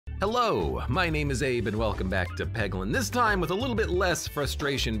Hello, my name is Abe and welcome back to Peglin. This time with a little bit less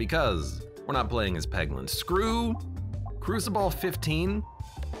frustration because we're not playing as Peglin. Screw Crucible 15.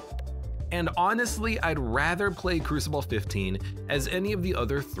 And honestly, I'd rather play Crucible 15 as any of the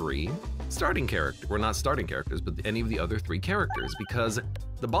other three starting characters. Well, not starting characters, but any of the other three characters, because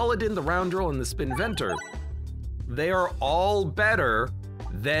the Baladin, the Roundrel, and the Spinventor, they are all better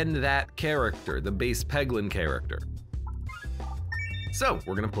than that character, the base Peglin character. So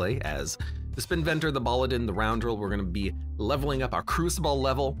we're gonna play as the Spinventor, the Baladin, the Roundrel. We're gonna be leveling up our Crucible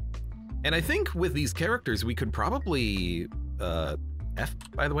level. And I think with these characters, we could probably, F,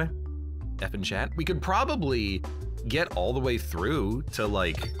 by the way, F in chat, we could probably get all the way through to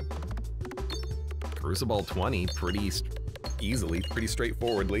like Crucible 20 pretty easily, pretty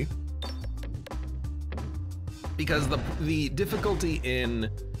straightforwardly. Because the difficulty in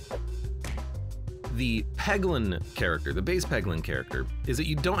the Peglin character, the base Peglin character, is that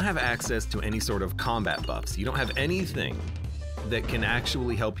you don't have access to any sort of combat buffs. You don't have anything that can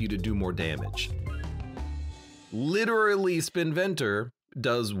actually help you to do more damage. Literally, Spinventor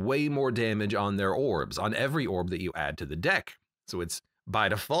does way more damage on their orbs, on every orb that you add to the deck. So it's, by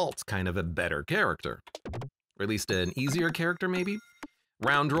default, kind of a better character. Or at least an easier character, maybe?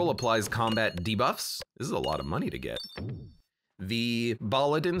 Roundrel applies combat debuffs. This is a lot of money to get. The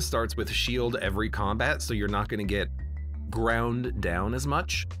Baladin starts with shield every combat, so you're not gonna get ground down as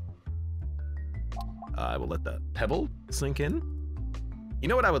much. I will let the pebble sink in. You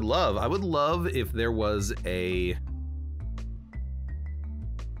know what I would love? I would love if there was a...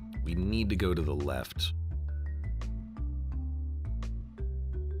 We need to go to the left.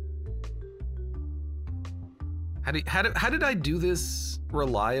 How did I do this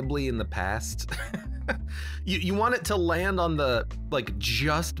reliably in the past? You want it to land on the, like,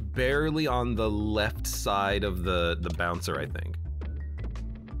 just barely on the left side of the bouncer, I think.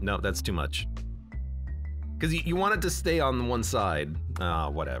 No, that's too much. Because you want it to stay on one side.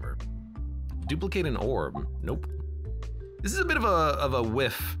 Whatever. Duplicate an orb. Nope. This is a bit of a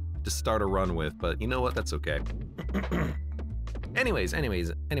whiff to start a run with, but you know what? That's okay. anyways.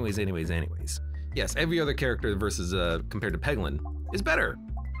 Yes, every other character versus compared to Peglin is better.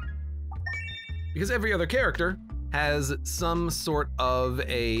 Because every other character has some sort of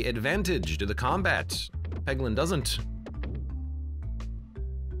a advantage to the combat. Peglin doesn't.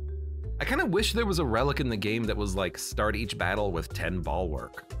 I kind of wish there was a relic in the game that was like start each battle with 10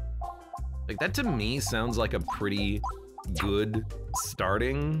 bulwark. Like that to me sounds like a pretty good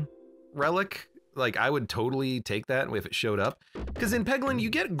starting relic. Like I would totally take that if it showed up. Because in Peglin, you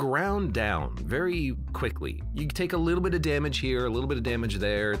get ground down very quickly. You take a little bit of damage here, a little bit of damage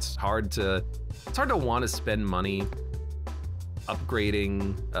there. It's hard to want to spend money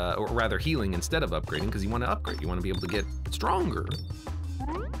upgrading, or rather healing instead of upgrading, because you want to upgrade. You want to be able to get stronger.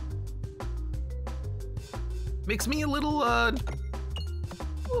 Makes me a little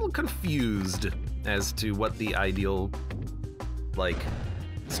confused as to what the ideal, like,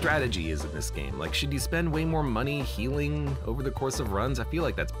 strategy is in this game. Like, should you spend way more money healing over the course of runs? I feel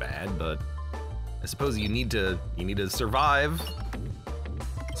like that's bad, but I suppose you need to survive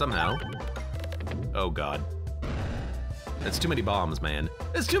somehow. Oh god. That's too many bombs, man.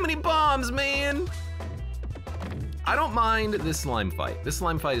 That's too many bombs, man! I don't mind this slime fight. This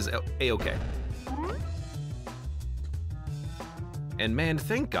slime fight is a-okay. And man,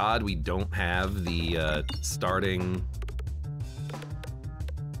 thank God we don't have the starting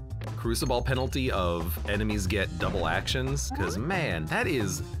Crucible penalty of enemies get double actions, because man,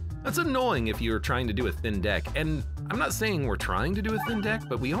 that's annoying if you're trying to do a thin deck. And I'm not saying we're trying to do a thin deck,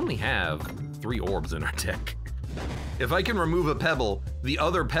 but we only have 3 orbs in our deck. If I can remove a pebble, the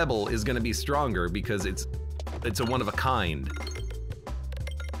other pebble is gonna be stronger because it's a one of a kind.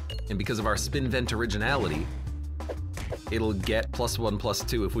 And because of our Spinvent originality, it'll get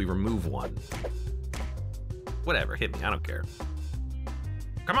 +1/+2 if we remove one. Whatever, hit me, I don't care.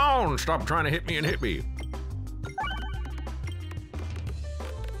 Come on, stop trying to hit me and hit me.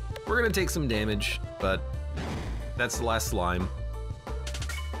 We're gonna take some damage, but that's the last slime.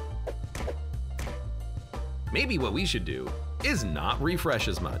 Maybe what we should do is not refresh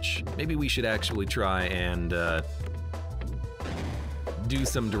as much. Maybe we should actually try and do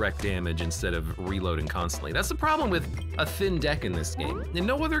some direct damage instead of reloading constantly. That's the problem with a thin deck in this game. In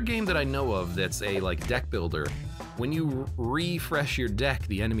no other game that I know of that's a like deck builder, when you refresh your deck,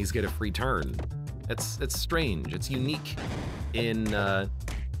 the enemies get a free turn. That's strange. It's unique in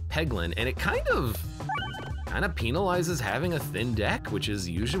Peglin, and it kind of penalizes having a thin deck, which is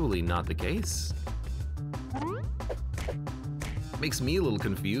usually not the case. makes me a little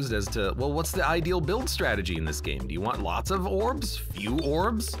confused as to, well, what's the ideal build strategy in this game? Do you want lots of orbs? Few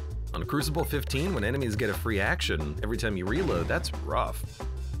orbs? On Crucible 15, when enemies get a free action every time you reload, that's rough.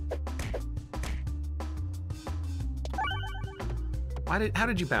 How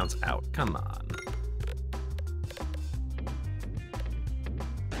did you bounce out? Come on.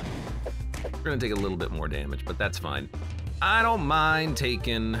 We're gonna take a little bit more damage, but that's fine. I don't mind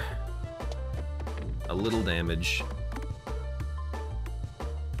taking a little damage.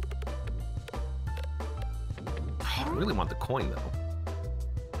 Oh, I really want the coin though.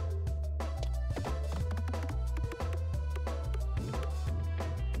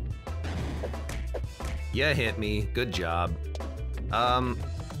 Yeah, hit me. Good job.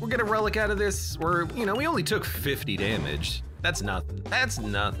 We'll get a relic out of this. We only took 50 damage. That's nothing. That's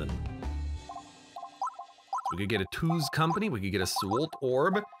nothing. We could get a Two's Company. We could get a Swolt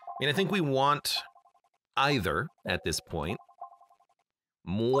Orb. I mean, I think we want either at this point.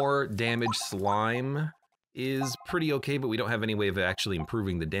 More damage slime is pretty okay, but we don't have any way of actually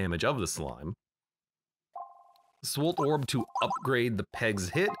improving the damage of the slime. Swolt Orb to upgrade the Peg's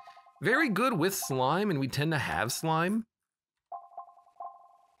hit. Very good with slime, and we tend to have slime.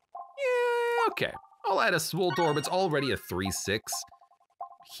 Yeah, okay. I'll add a Swolt Orb. It's already a 3/6.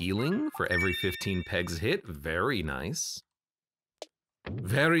 Healing for every 15 Pegs hit. Very nice.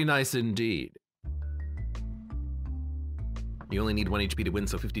 Very nice indeed. You only need 1 HP to win,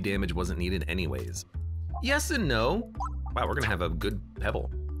 so 50 damage wasn't needed anyways. Yes and no. Wow, we're gonna have a good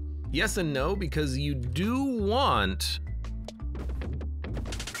pebble. Yes and no, because you do want...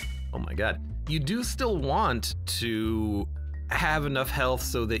 Oh my god. You do still want to have enough health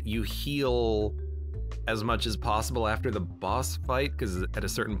so that you heal as much as possible after the boss fight, because at a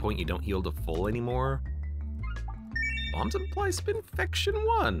certain point you don't heal to full anymore. Bombs apply Spinfection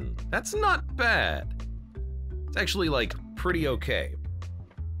 1. That's not bad. It's actually, like, pretty okay.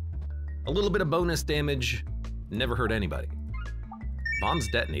 A little bit of bonus damage never hurt anybody. Bombs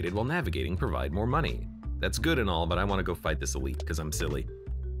detonated while navigating provide more money. That's good and all, but I want to go fight this elite because I'm silly.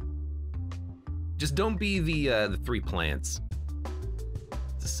 Just don't be the 3 plants.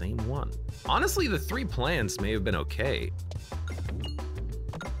 It's the same one. Honestly, the 3 plants may have been okay.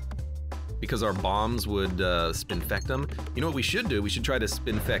 Because our bombs would spinfect them. You know what we should do? We should try to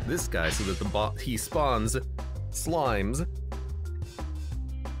spinfect this guy so that he spawns slimes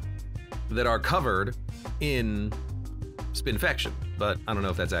that are covered in spinfection. But I don't know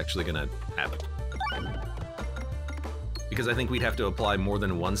if that's actually gonna happen. Because I think we'd have to apply more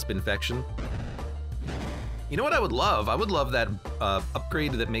than 1 spinfection. You know what I would love? I would love that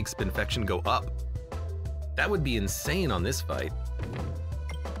upgrade that makes spinfection go up. That would be insane on this fight.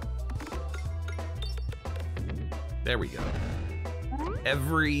 There we go.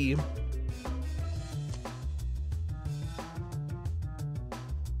 Every...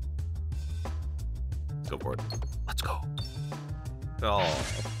 Let's go for it. Let's go.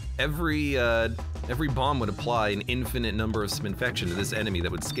 Oh, every bomb would apply an infinite number of spinfection to this enemy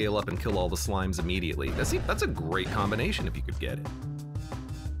that would scale up and kill all the slimes immediately. That's a great combination if you could get it.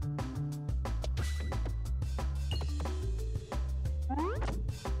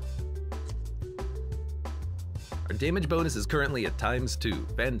 Our damage bonus is currently at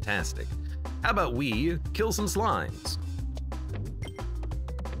 ×2. Fantastic. How about we kill some slimes?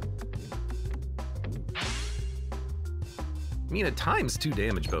 I mean, a ×2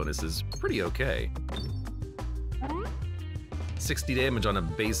 damage bonus is pretty okay. 60 damage on a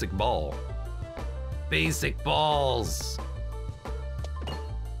basic ball. Basic balls!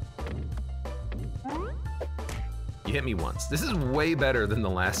 You hit me once. This is way better than the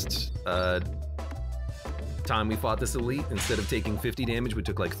last time we fought this elite. Instead of taking 50 damage, we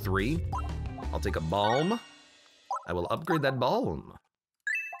took like 3. I'll take a balm. I will upgrade that balm.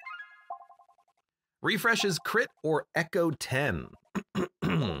 Refreshes crit or Echo 10.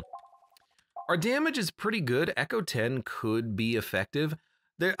 Our damage is pretty good. Echo 10 could be effective.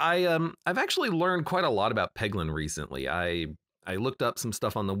 I've actually learned quite a lot about Peglin recently. I looked up some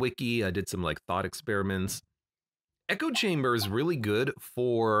stuff on the wiki. I did some like thought experiments. Echo Chamber is really good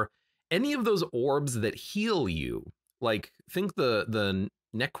for any of those orbs that heal you. Like, think the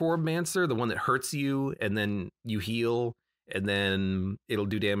Necromancer, the one that hurts you and then you heal, and then it'll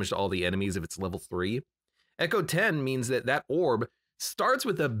do damage to all the enemies if it's level 3. Echo 10 means that that orb starts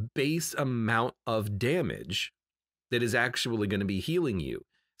with a base amount of damage that is actually going to be healing you.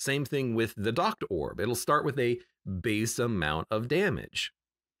 Same thing with the Docked Orb. It'll start with a base amount of damage.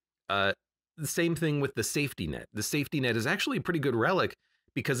 The same thing with the Safety Net. The Safety Net is actually a pretty good relic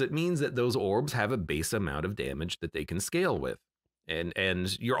because it means that those orbs have a base amount of damage that they can scale with.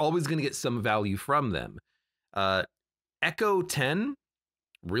 And you're always going to get some value from them. Echo 10,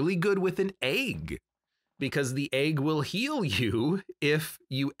 really good with an egg, because the egg will heal you if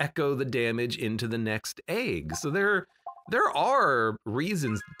you echo the damage into the next egg. So there are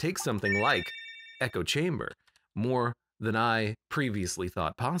reasons to take something like Echo Chamber, more than I previously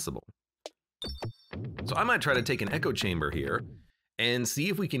thought possible. So I might try to take an Echo Chamber here and see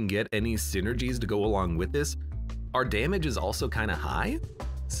if we can get any synergies to go along with this. Our damage is also kind of high,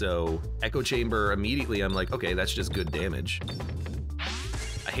 so Echo Chamber, immediately I'm like, okay, that's just good damage.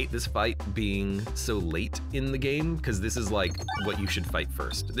 I hate this fight being so late in the game, because this is like what you should fight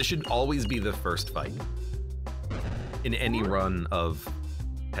first. This should always be the first fight in any run of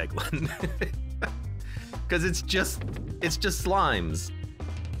Peglin. Because it's just slimes.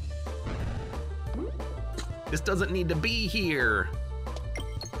 This doesn't need to be here.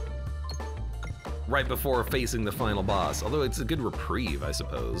 Right before facing the final boss, although it's a good reprieve, I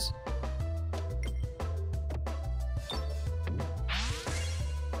suppose.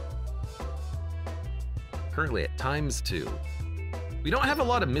 Currently at ×2. We don't have a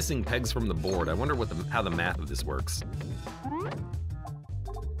lot of missing pegs from the board. I wonder what how the math of this works.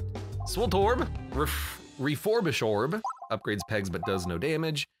 Swult Orb, Refurbish Orb, upgrades pegs but does no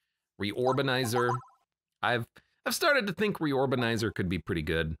damage. Reorbanizer. I've started to think Reorbanizer could be pretty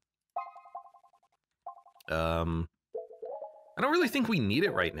good. I don't really think we need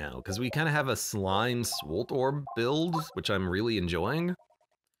it right now, because we kind of have a slime Swult Orb build, which I'm really enjoying.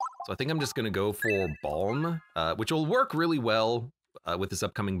 So I think I'm just going to go for Balm, which will work really well with this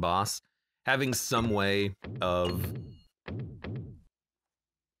upcoming boss. Having some way of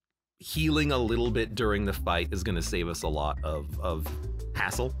healing a little bit during the fight is going to save us a lot of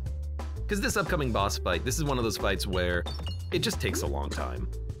hassle. Because this upcoming boss fight, this is one of those fights where it just takes a long time.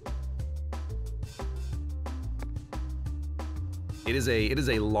 It is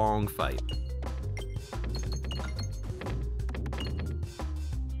a long fight.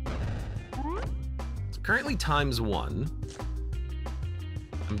 Currently ×1.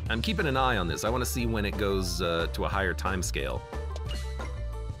 I'm keeping an eye on this. I want to see when it goes to a higher time scale.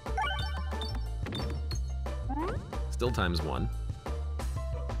 Still ×1.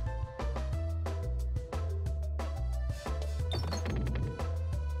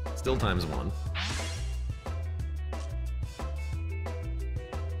 Still ×1.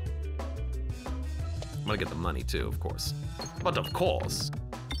 I'm gonna get the money too, of course. But of course.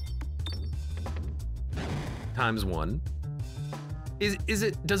 ×1.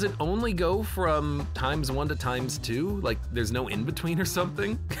 Does it only go from ×1 to ×2? Like there's no in between or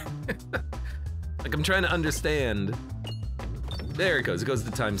something? Like I'm trying to understand. There it goes to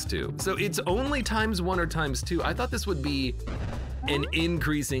 ×2. So it's only ×1 or ×2. I thought this would be an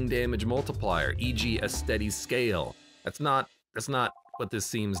increasing damage multiplier, e.g. a steady scale. That's not what this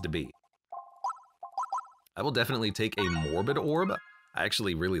seems to be. I will definitely take a Morbid Orb. I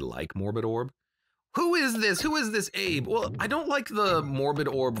actually really like Morbid Orb. Who is this? Who is this Abe? Well, I don't like the Morbid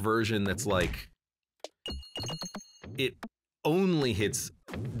Orb version that's like, it only hits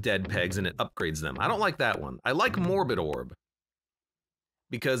dead pegs and it upgrades them. I don't like that one. I like Morbid Orb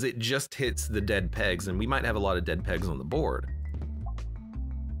because it just hits the dead pegs, and we might have a lot of dead pegs on the board.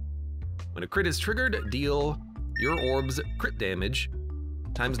 When a crit is triggered, deal your orb's crit damage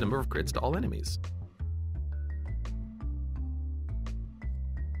times number of crits to all enemies.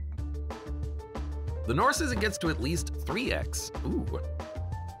 The Norse says it gets to at least 3x. Ooh.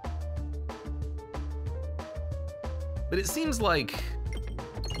 But it seems like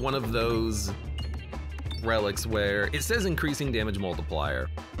one of those relics where it says increasing damage multiplier.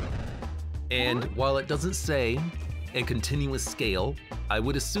 And while it doesn't say a continuous scale, I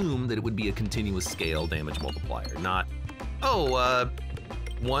would assume that it would be a continuous scale damage multiplier, not,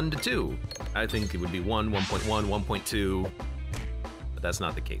 1 to 2. I think it would be 1, 1.1, 1.2, but that's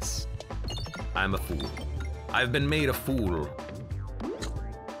not the case. I'm a fool. I've been made a fool.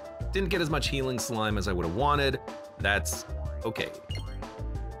 Didn't get as much healing slime as I would have wanted. That's okay.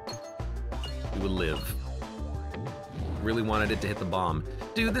 We will live. Really wanted it to hit the bomb.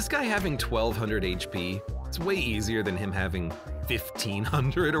 Dude, this guy having 1200 HP, it's way easier than him having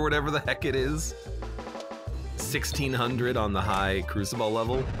 1500 or whatever the heck it is. 1600 on the high Crucible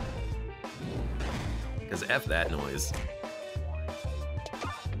level. Because F that noise.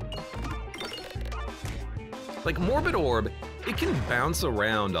 Like Morbid Orb, it can bounce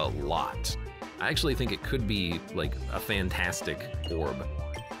around a lot. I actually think it could be like a fantastic orb.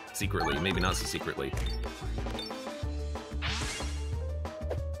 Secretly, maybe not so secretly.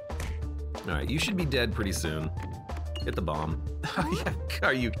 All right, you should be dead pretty soon. Hit the bomb.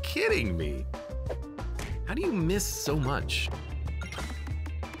 Are you kidding me? How do you miss so much?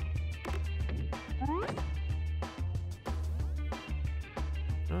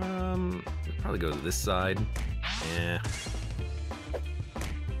 go to this side. Eh.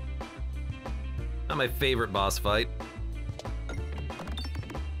 Not my favorite boss fight.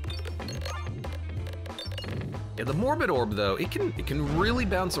 Yeah, the Morbid Orb though, it can really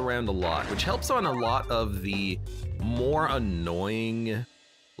bounce around a lot, which helps on a lot of the more annoying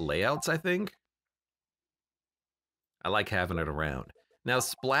layouts, I think. I like having it around. Now,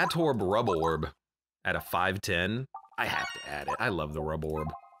 Splatorb Rubble Orb at a 510, I have to add it. I love the Rubble Orb.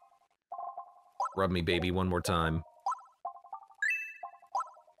 Rub me, baby, one more time.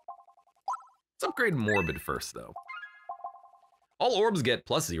 Let's upgrade Morbid first, though. All orbs get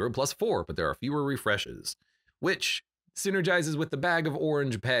 +0, +4, but there are fewer refreshes, which synergizes with the bag of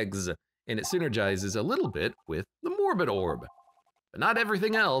orange pegs, and it synergizes a little bit with the Morbid Orb, but not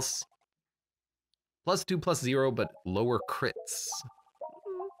everything else. +2, +0, but lower crits.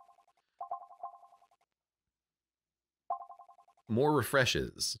 More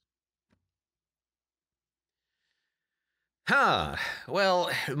refreshes. Well,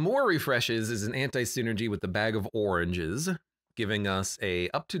 more refreshes is an anti-synergy with the bag of oranges, giving us a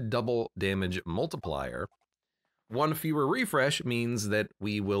up to double damage multiplier. One fewer refresh means that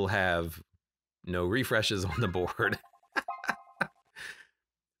we will have no refreshes on the board.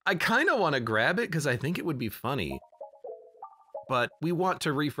 I kind of want to grab it because I think it would be funny, but we want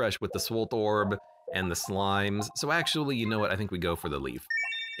to refresh with the Swolt Orb and the slimes, so actually, you know what, I think we go for the leaf.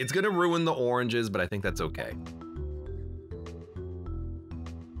 It's gonna ruin the oranges, but I think that's okay.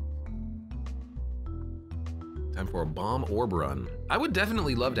 Time for a bomb orb run. I would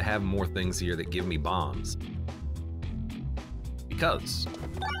definitely love to have more things here that give me bombs, because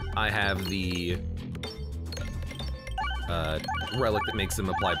I have the relic that makes them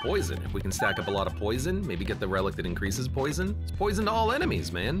apply poison. If we can stack up a lot of poison, maybe get the relic that increases poison. It's poison to all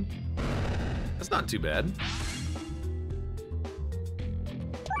enemies, man. That's not too bad.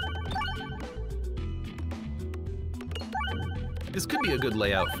 This could be a good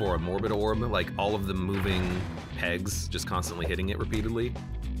layout for a Morbid Orb, like all of the moving pegs, just constantly hitting it repeatedly.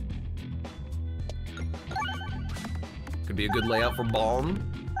 Could be a good layout for Balm.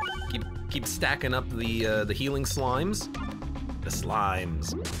 Keep stacking up the healing slimes. The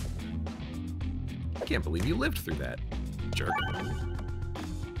slimes. I can't believe you lived through that, jerk.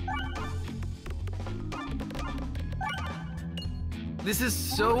 This is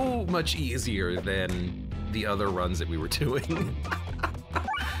so much easier than the other runs that we were doing.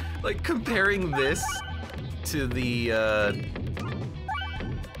 Like comparing this to the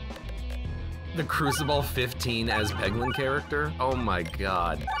Crucible 15 as Peglin character. Oh my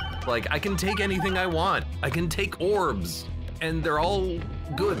god. Like, I can take anything I want. I can take orbs, and they're all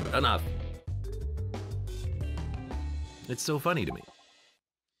good enough. It's so funny to me.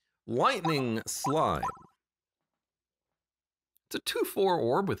 Lightning Slime. It's a 2/4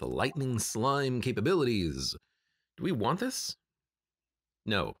 orb with a lightning slime capabilities. Do we want this?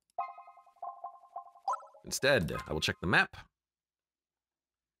 No. Instead, I will check the map.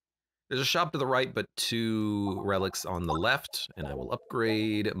 There's a shop to the right, but 2 relics on the left, and I will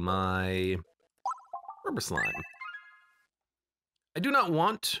upgrade my rubber slime. I do not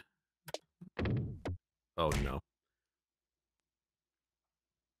want... Oh no.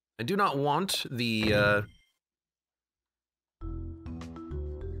 I do not want the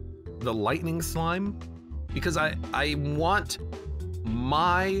lightning slime, because I want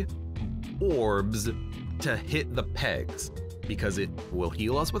my orbs to hit the pegs, because it will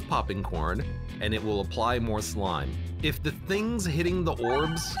heal us with popping corn, and it will apply more slime. If the things hitting the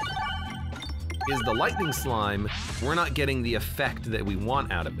orbs is the lightning slime, we're not getting the effect that we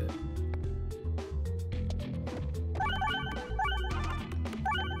want out of it.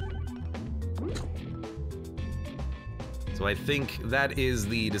 So I think that is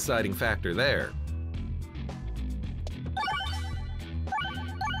the deciding factor there.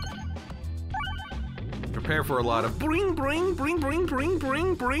 Prepare for a lot of bring.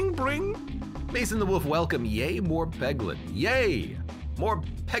 Mason the Wolf, welcome. Yay, more Peglin. Yay, more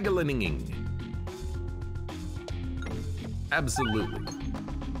Peglining. Absolutely.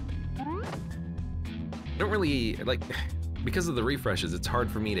 I don't really, like, because of the refreshes, it's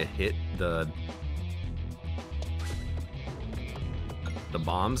hard for me to hit the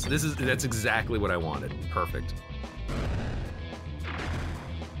bombs. That's exactly what I wanted. Perfect.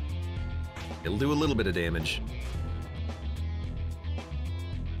 It'll do a little bit of damage.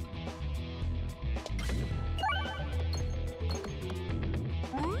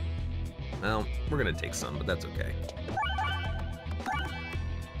 Well, we're gonna take some, but that's okay.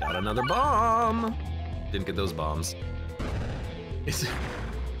 Got another bomb! Didn't get those bombs.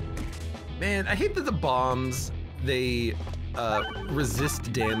 Man, I hate that the bombs, they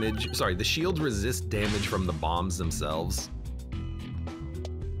resist damage. Sorry, the shields resist damage from the bombs themselves.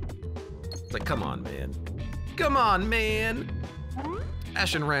 It's like, come on, man. Come on, man!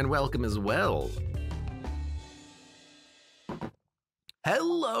 Ashen Ran, welcome as well.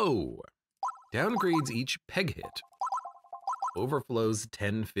 Hello! Downgrades each peg hit. Overflows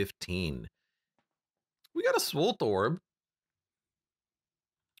 10-15. We got a Swolt Orb.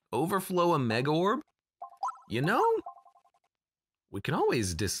 Overflow a Mega Orb? You know, we can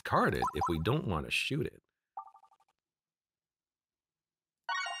always discard it if we don't want to shoot it.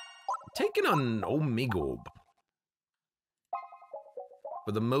 Taking an Omega Orb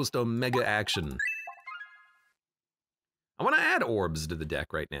for the most Omega action. I want to add orbs to the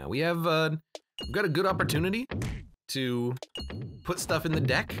deck right now. We've got a good opportunity to put stuff in the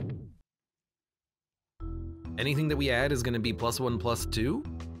deck. Anything that we add is going to be +1/+2.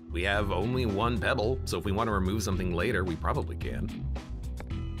 We have only one pebble, so if we want to remove something later, we probably can.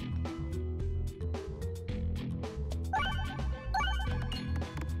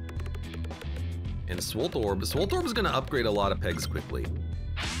 And Swolt Orb is going to upgrade a lot of pegs quickly,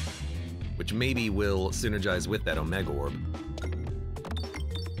 which maybe will synergize with that Omega Orb.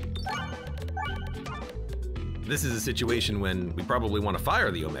 This is a situation when we probably want to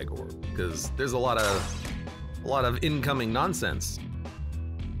fire the Omega Orb, because there's a lot of incoming nonsense.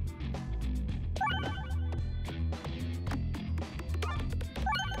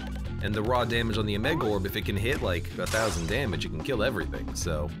 And the raw damage on the Omega Orb, if it can hit like 1,000 damage, it can kill everything,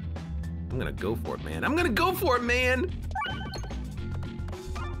 so I'm gonna go for it, man. I'm gonna go for it, man!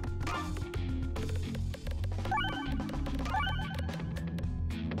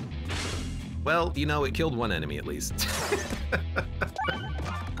 Well, you know, it killed one enemy at least.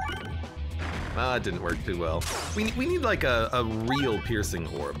 Well, it didn't work too well. We need like a real piercing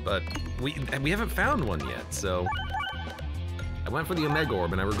orb, but we haven't found one yet, so I went for the Omega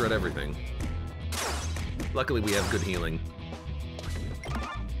Orb and I regret everything. Luckily, we have good healing.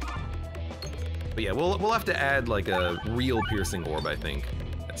 But yeah, we'll have to add like a real piercing orb, I think,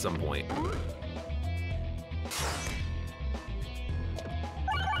 at some point.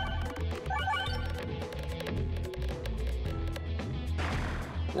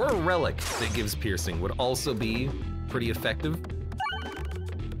 Or a relic that gives piercing would also be pretty effective.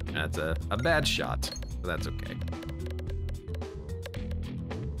 That's a bad shot, but that's okay.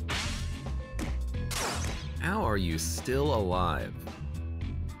 How are you still alive?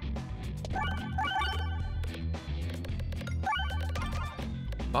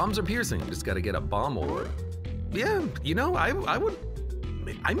 Bombs are piercing, just gotta get a bomb orb. Yeah, you know, I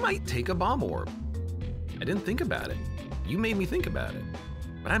might take a bomb orb. I didn't think about it. You made me think about it.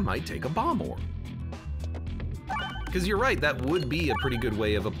 But I might take a bomb orb. Because you're right, that would be a pretty good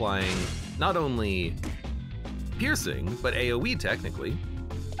way of applying not only piercing, but AoE technically.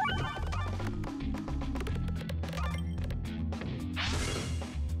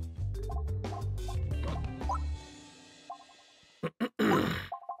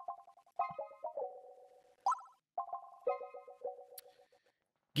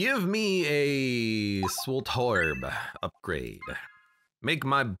 Give me a Swolt Orb upgrade. Make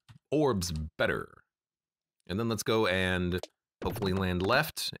my orbs better. And then let's go and hopefully land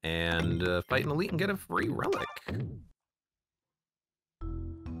left and fight an elite and get a free relic.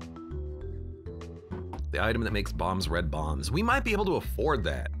 The item that makes bombs red bombs. We might be able to afford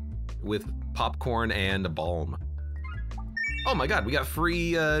that with popcorn and a balm. Oh my god, we got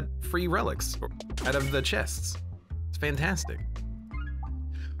free relics out of the chests. It's fantastic.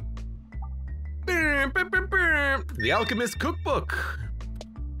 The Alchemist Cookbook.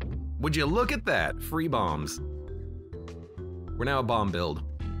 Would you look at that? Free bombs. We're now a bomb build.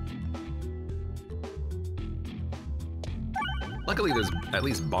 Luckily, there's at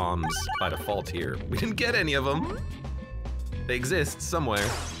least bombs by default here. We didn't get any of them. They exist somewhere.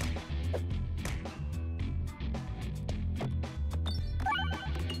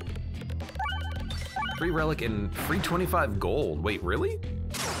 Free relic and free 25 gold. Wait, really?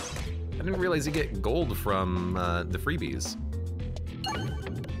 I didn't realize you get gold from the freebies.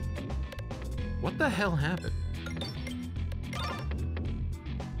 What the hell happened?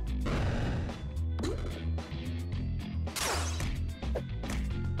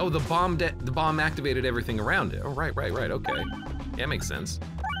 Oh, the bomb activated everything around it. Oh, right, okay. Yeah, makes sense.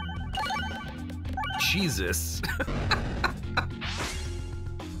 Jesus.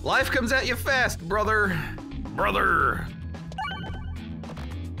 Life comes at you fast, brother. Brother.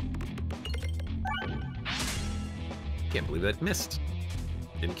 Can't believe that missed.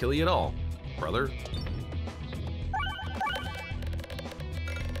 Didn't kill you at all, brother.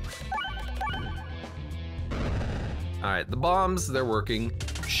 All right, the bombs, they're working.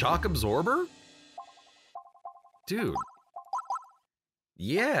 Shock absorber? Dude.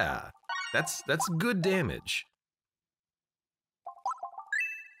 Yeah, that's good damage.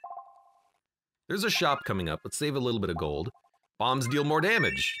 There's a shop coming up. Let's save a little bit of gold. Bombs deal more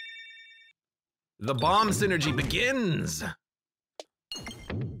damage. The bomb synergy begins.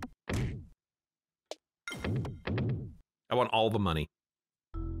 I want all the money.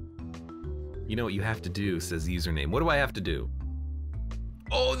 You know what you have to do, says username. What do I have to do?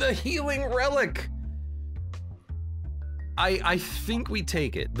 Oh, the healing relic! I think we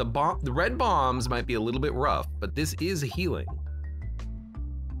take it. The red bombs might be a little bit rough, but this is healing.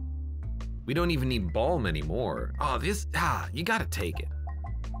 We don't even need balm anymore. Oh, you gotta take it.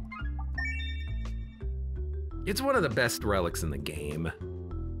 It's one of the best relics in the game.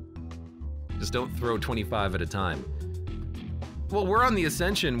 Just don't throw 25 at a time. Well, we're on the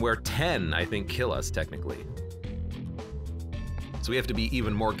ascension where 10, I think, kill us, technically. So we have to be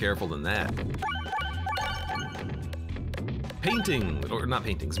even more careful than that.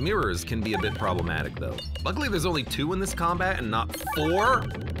 Mirrors can be a bit problematic, though. Luckily, there's only 2 in this combat and not 4.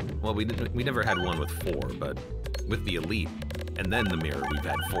 Well, we never had one with 4, but with the elite and then the mirror, we've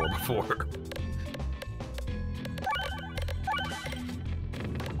had 4 before.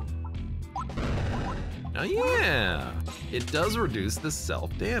 Oh yeah, it does reduce the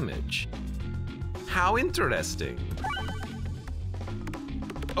self-damage. How interesting.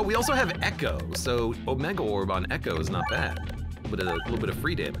 Oh, we also have Echo, so Omega Orb on Echo is not bad. A little bit of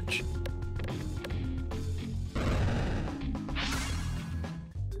free damage.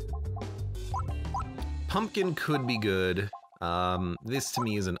 Pumpkin could be good. This to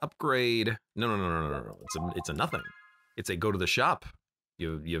me is an upgrade. No. It's a nothing. It's a go to the shop.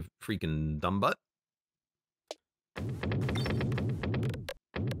 You freaking dumb butt.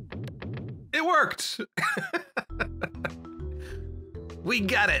 It worked! We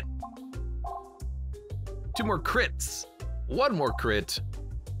got it! 2 more crits. 1 more crit.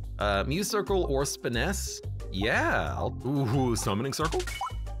 Muse Circle or Spiness? Yeah. Ooh, Summoning Circle?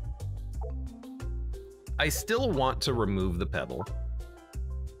 I still want to remove the Pebble.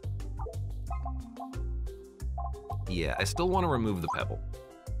 Yeah, I still want to remove the Pebble.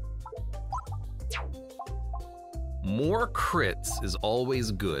 More crits is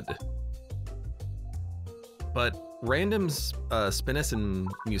always good. But random Spiness and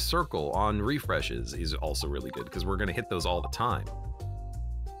Muse Circle on refreshes is also really good because we're gonna hit those all the time.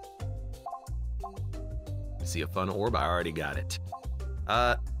 See a fun orb? I already got it.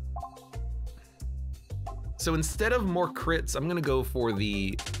 So instead of more crits, I'm gonna go for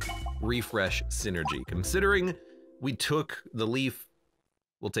the refresh synergy. Considering we took the leaf,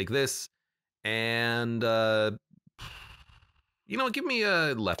 we'll take this, and you know, give me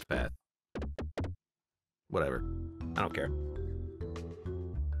a left path. Whatever, I don't care.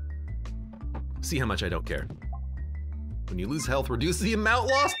 See how much I don't care. When you lose health, reduce the amount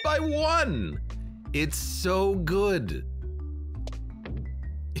lost by 1. It's so good.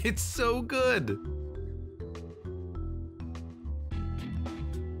 It's so good.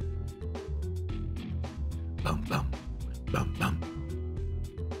 Bum, bum, bum, bum.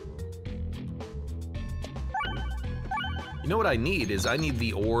 You know what I need is I need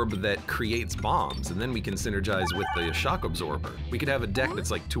the orb that creates bombs, and then we can synergize with the shock absorber. We could have a deck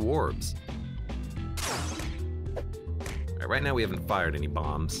that's like 2 orbs. All right, right now we haven't fired any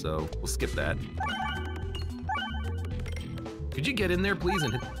bombs, so we'll skip that. Could you get in there, please?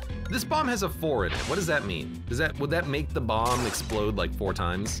 And hit... This bomb has a 4 in it. What does that mean? Would that make the bomb explode like 4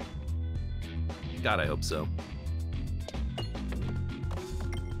 times? God, I hope so.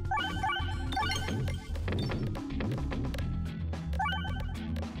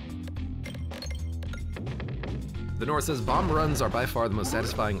 The North says, bomb runs are by far the most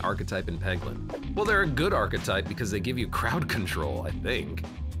satisfying archetype in Peglin. Well, they're a good archetype because they give you crowd control, I think.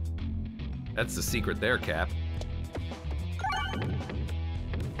 That's the secret there, Cap.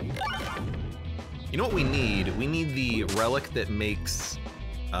 You know what we need? We need the relic that makes,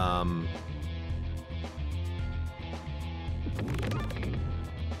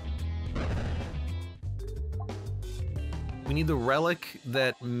 we need the relic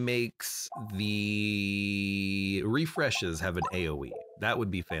that makes the refreshes have an AoE. That would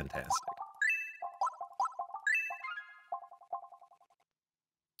be fantastic.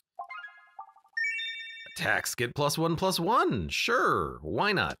 Attacks get +1/+1. Sure,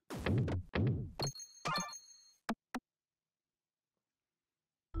 why not?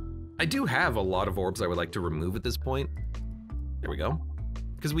 I do have a lot of orbs I would like to remove at this point. There we go.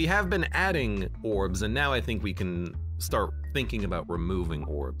 Because we have been adding orbs, and now I think we can start thinking about removing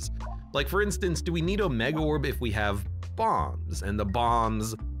orbs. Like for instance, do we need Omega Orb if we have bombs? And the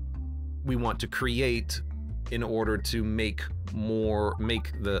bombs we want to create in order to make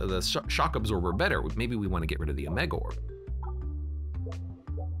the shock absorber better. Maybe we want to get rid of the Omega Orb.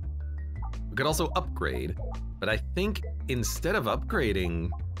 We could also upgrade, but I think instead of upgrading,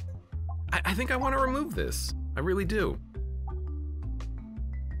 I think I want to remove this. I really do.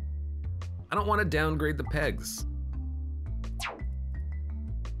 I don't want to downgrade the pegs.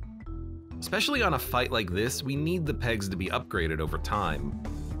 Especially on a fight like this, we need the pegs to be upgraded over time.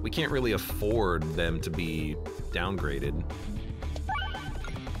 We can't really afford them to be downgraded.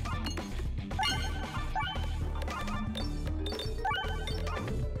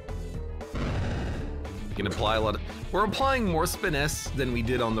 You can apply a lot of... We're applying more Spiness than we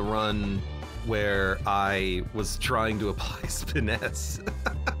did on the run where I was trying to apply Spiness.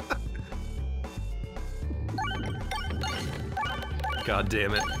 God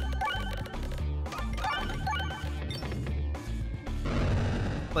damn it.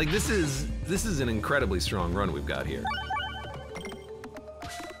 Like this is an incredibly strong run we've got here.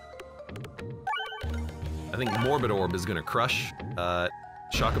 I think Morbid Orb is gonna crush.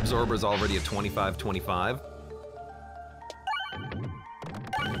 Shock Absorber is already at 25-25.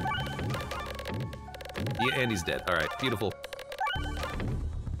 Yeah, and he's dead. All right, beautiful.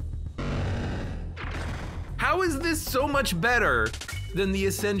 How is this so much better than the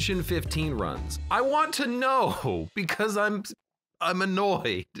Ascension 15 runs? I want to know because I'm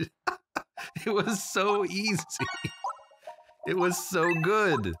annoyed. It was so easy. It was so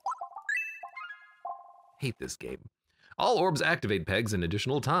good. Hate this game. All orbs activate pegs an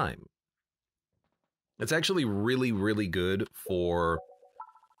additional time. It's actually really, really good for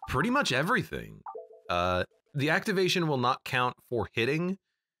pretty much everything. The activation will not count for hitting.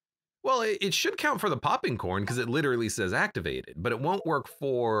 Well, it should count for the popping corn because it literally says activated, but it won't work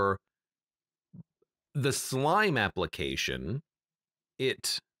for the slime application.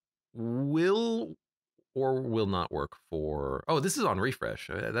 It will or will not work for... Oh, this is on refresh.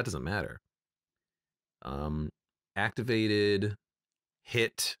 That doesn't matter. Activated,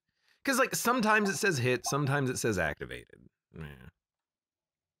 hit. Because like sometimes it says hit, sometimes it says activated. Yeah.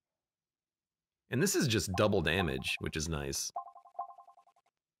 And this is just double damage, which is nice.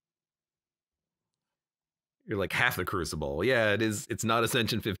 You're like half the Crucible. Yeah, it is. It's not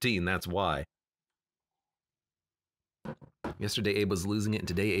Ascension 15, that's why. Yesterday Abe was losing it, and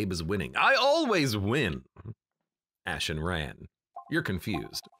today Abe is winning. I always win! Ashen ran. You're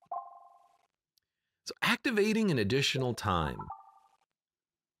confused. So activating an additional time.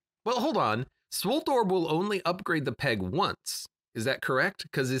 Well, hold on. Swoltorb will only upgrade the peg once. Is that correct?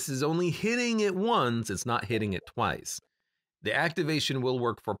 Because this is only hitting it once, it's not hitting it twice. The activation will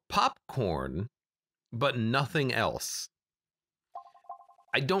work for Popcorn, but nothing else.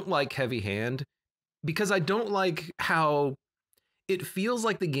 I don't like Heavy Hand because I don't like how it feels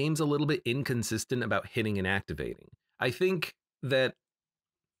like the game's a little bit inconsistent about hitting and activating. I think that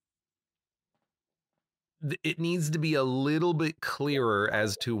it needs to be a little bit clearer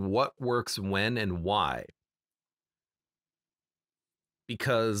as to what works when and why.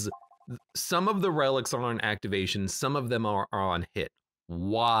 Because some of the relics are on activation, some of them are on hit.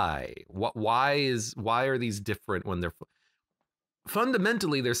 Why? Why are these different when they're...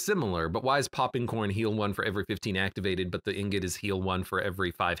 Fundamentally, they're similar, but why is Popping Corn heal 1 for every 15 activated, but the ingot is heal 1 for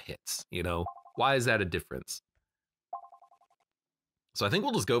every 5 hits, you know? Why is that a difference? So I think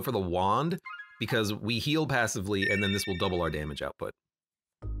we'll just go for the wand, because we heal passively, and then this will double our damage output.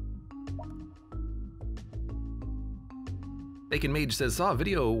 Bacon Mage says, saw a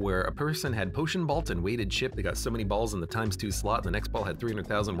video where a person had potion balls and weighted chip. They got so many balls in the ×2 slot, and the next ball had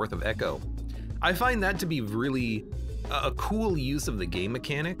 300,000 worth of echo. I find that to be really a cool use of the game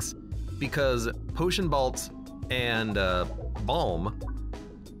mechanics, because potion bolts and balm,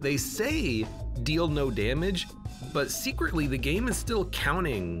 they say deal no damage, but secretly the game is still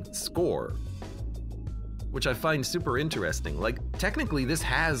counting score, which I find super interesting. Like, technically this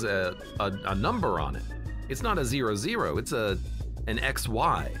has a number on it. It's not a 0-0, it's an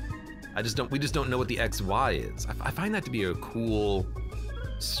XY. We just don't know what the XY is. I find that to be a cool,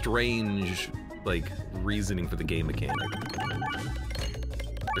 strange, like, reasoning for the game mechanic.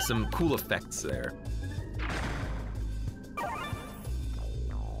 There's some cool effects there.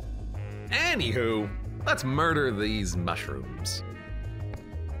 Anywho, let's murder these mushrooms.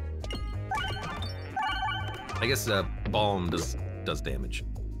 I guess balm does damage.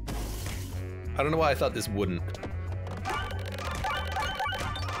 I don't know why I thought this wouldn't.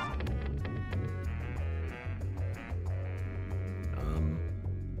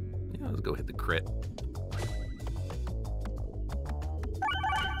 Yeah, let's go hit the crit.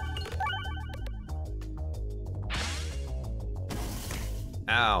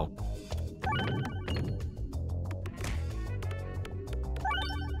 Ow.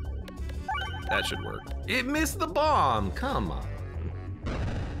 That should work. It missed the bomb, come on.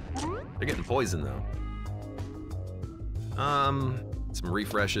 They're getting poisoned though. Some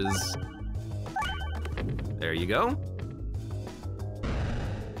refreshes. There you go.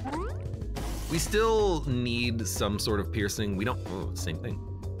 We still need some sort of piercing. We don't, oh, same thing.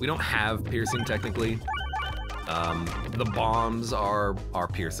 We don't have piercing technically. The bombs are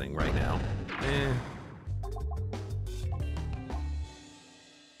piercing right now.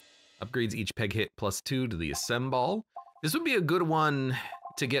 Upgrades each peg hit +2 to the assemble. This would be a good one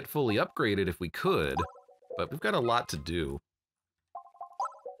to get fully upgraded if we could, but we've got a lot to do.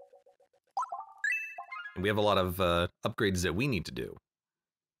 And we have a lot of upgrades that we need to do.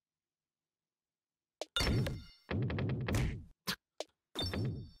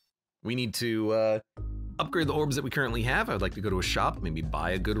 We need to upgrade the orbs that we currently have. I'd like to go to a shop, maybe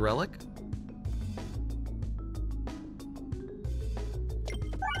buy a good relic.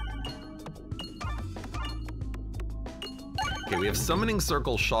 Okay, we have Summoning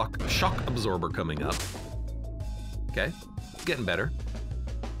Circle Shock Absorber coming up. Okay, it's getting better.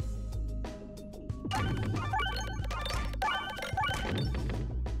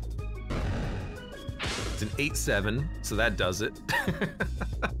 It's an 8/7, so that does it.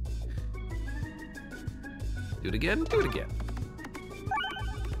 Do it again, do it again.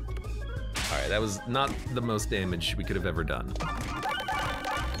 All right, that was not the most damage we could have ever done.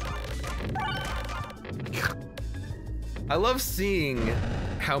 I love seeing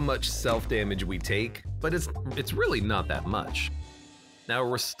how much self-damage we take, but it's really not that much. Now,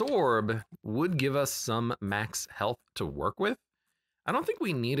 Restorb would give us some max health to work with. I don't think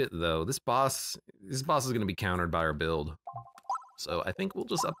we need it though. This boss is gonna be countered by our build. So I think we'll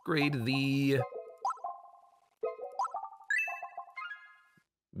just upgrade the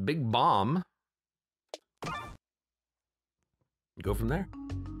big bomb. Go from there.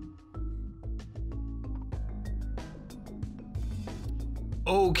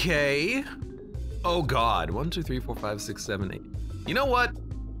 Okay. Oh God. 1, 2, 3, 4, 5, 6, 7, 8. You know what?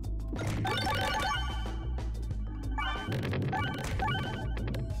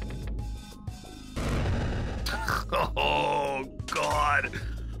 Oh God.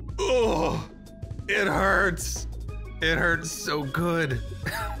 Oh, it hurts. It hurts so good.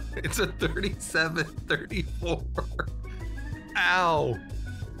 It's a 37, 34. Ow.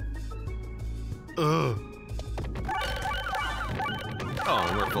 Ugh. Oh,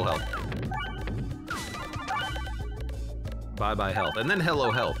 and we're at full health. Bye-bye health. And then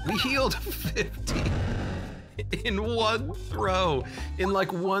hello health. We healed 50 in one throw. In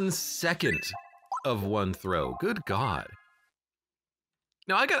like 1 second of one throw. Good God.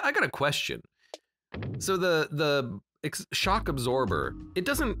 Now I got a question. So the shock absorber, it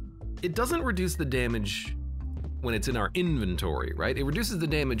doesn't reduce the damage when it's in our inventory, right? It reduces the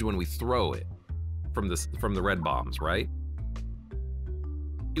damage when we throw it from the red bombs, right?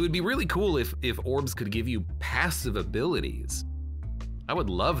 It would be really cool if orbs could give you passive abilities. I would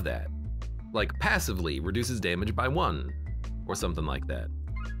love that. Like passively reduces damage by 1 or something like that.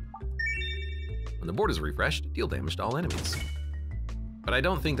 When the board is refreshed, deal damage to all enemies. But I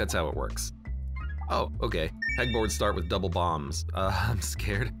don't think that's how it works. Oh, okay. Pegboards start with double bombs. I'm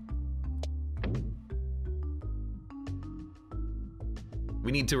scared.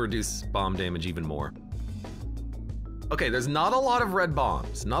 We need to reduce bomb damage even more. Okay, there's not a lot of red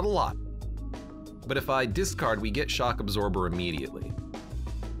bombs, not a lot. But if I discard, we get shock absorber immediately.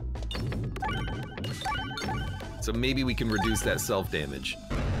 So maybe we can reduce that self-damage.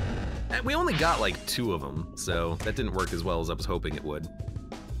 And we only got like 2 of them, so that didn't work as well as I was hoping it would.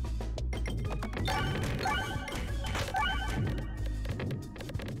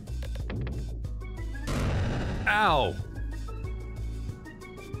 Ow!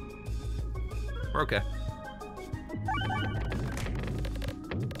 We're okay.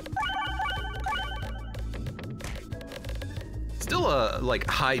 Still like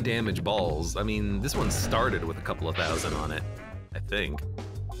high damage balls. I mean, this one started with a couple of thousand on it, I think.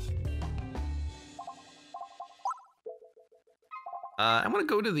 I'm gonna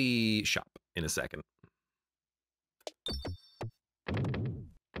go to the shop in a second.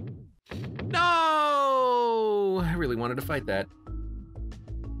 No! I really wanted to fight that.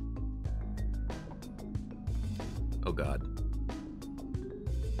 Oh God.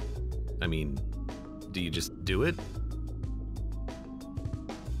 I mean, do you just do it?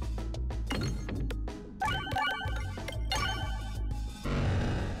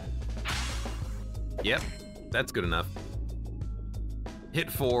 Yep, that's good enough. Hit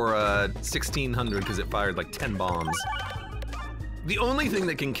for 1600 because it fired like 10 bombs. The only thing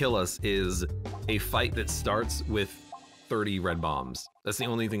that can kill us is a fight that starts with 30 red bombs. That's the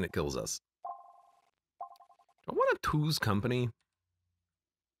only thing that kills us. Do I want a Two's Company?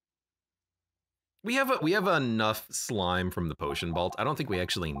 We have enough slime from the potion vault. I don't think we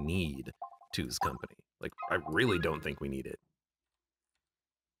actually need Two's Company. Like, I really don't think we need it.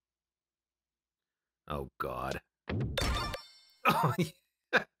 Oh, God. Oh,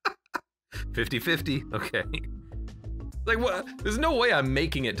 yeah. 50-50, okay. Like, what? There's no way I'm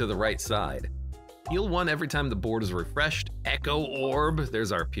making it to the right side. Heal 1 every time the board is refreshed. Echo Orb.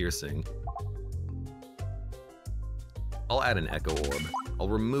 There's our piercing. I'll add an Echo Orb. I'll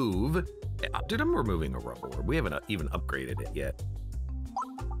remove... Dude, I'm removing a rubber orb. We haven't even upgraded it yet.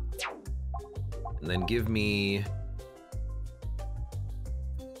 And then give me...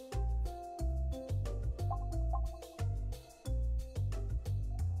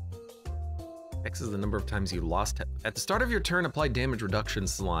 X is the number of times you lost. At the start of your turn, apply damage reduction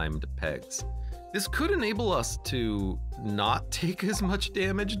slime to pegs. This could enable us to not take as much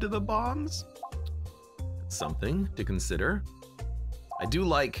damage to the bombs. That's something to consider. I do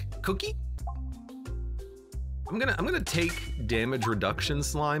like Cookie. I'm gonna take damage reduction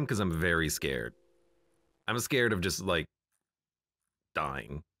slime because I'm very scared. I'm scared of just like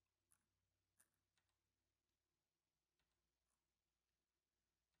dying.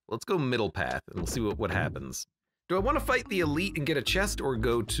 Let's go middle path and we'll see what happens. Do I want to fight the elite and get a chest or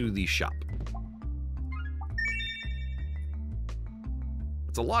go to the shop?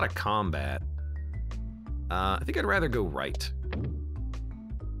 It's a lot of combat. I think I'd rather go right.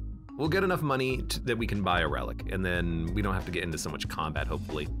 We'll get enough money that we can buy a relic, and then we don't have to get into so much combat,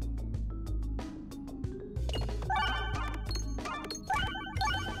 hopefully.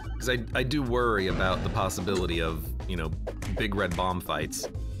 Because I do worry about the possibility of, you know, big red bomb fights.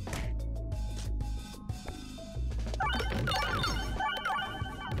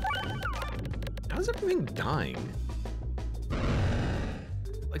 How's everything dying?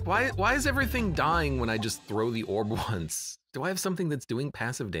 Like, why is everything dying when I just throw the orb once? Do I have something that's doing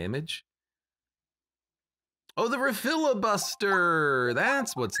passive damage? Oh, the Refilibuster!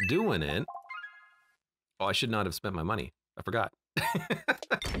 That's what's doing it. Oh, I should not have spent my money. I forgot.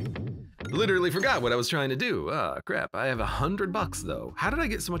 Literally forgot what I was trying to do. Ah, crap. I have $100 though. How did I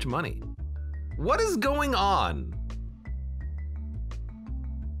get so much money? What is going on?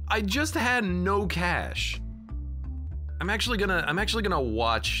 I just had no cash. I'm actually gonna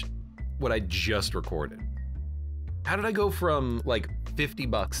watch what I just recorded. How did I go from like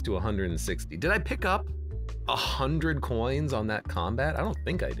 $50 to 160? Did I pick up 100 coins on that combat? I don't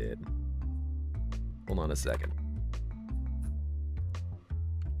think I did. Hold on a second.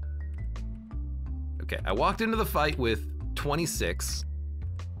 Okay, I walked into the fight with 26.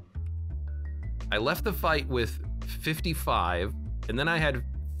 I left the fight with 55, and then I had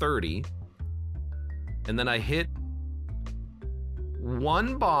 30. And then I hit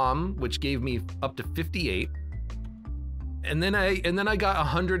one bomb, which gave me up to 58. And then I got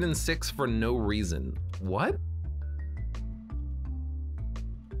 106 for no reason. What?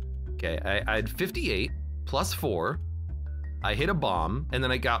 Okay, I had 58 plus 4. I hit a bomb, and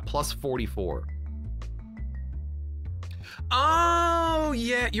then I got plus 44. Oh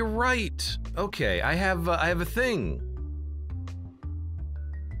yeah, you're right. Okay, I have a thing.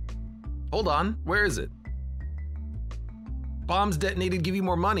 Hold on, where is it? Bombs detonated give you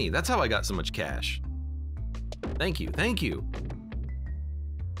more money. That's how I got so much cash. Thank you, thank you.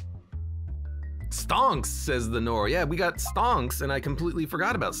 Stonks, says the Nor. Yeah, we got stonks, and I completely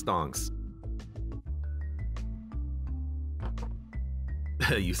forgot about stonks.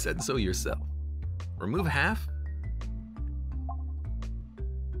 You said so yourself. Remove half?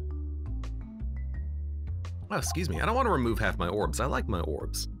 Oh, excuse me, I don't want to remove half my orbs. I like my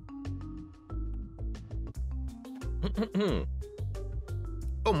orbs.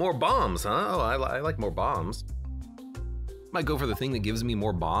 Oh, more bombs, huh? Oh, I like more bombs. Might go for the thing that gives me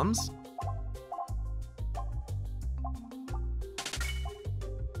more bombs.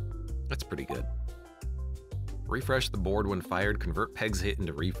 That's pretty good. Refresh the board when fired. Convert pegs hit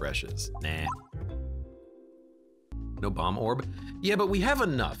into refreshes. Nah. No bomb orb? Yeah, but we have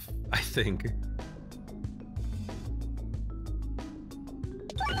enough, I think.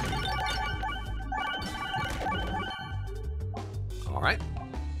 All right.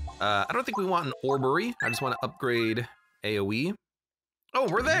 I don't think we want an orbery. I just want to upgrade AoE. Oh,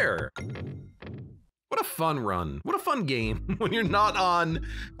 we're there. What a fun run. What a fun game when you're not on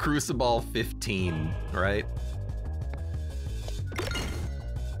Crucible 15, right?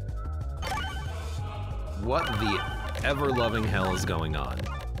 What the ever-loving hell is going on?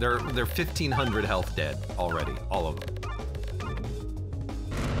 They're 1,500 health dead already, all of them.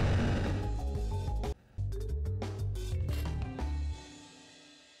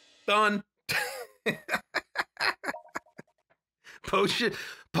 Done.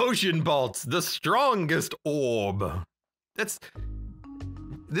 Potion bolts, the strongest orb.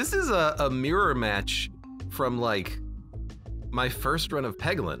 This is a mirror match from like my first run of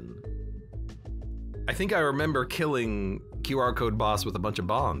Peglin. I think I remember killing QR code boss with a bunch of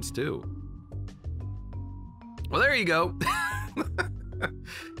bombs too. Well, there you go.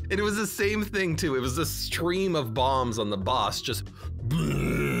 And it was the same thing too. It was a stream of bombs on the boss, just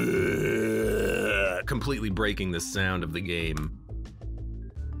completely breaking the sound of the game.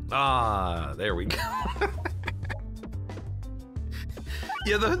 Ah, there we go.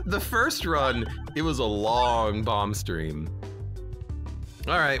 Yeah, the first run, it was a long bomb stream.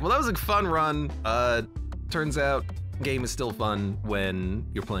 All right, well that was a fun run. Turns out, game is still fun when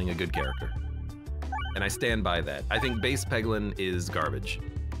you're playing a good character. And I stand by that. I think base Peglin is garbage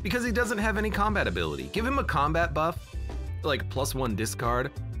because he doesn't have any combat ability. Give him a combat buff, like +1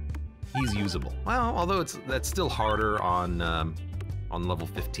 discard, he's usable. Well, although that's still harder on level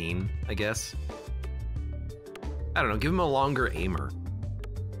 15, I guess. I don't know, give him a longer aimer.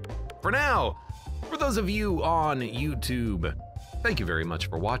 For now, for those of you on YouTube, thank you very much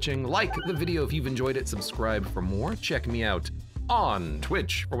for watching. Like the video if you've enjoyed it, subscribe for more. Check me out on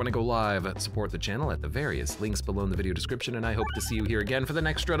Twitch for when I go live. Support the channel at the various links below in the video description, and I hope to see you here again for the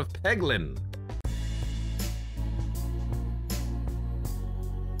next run of Peglin.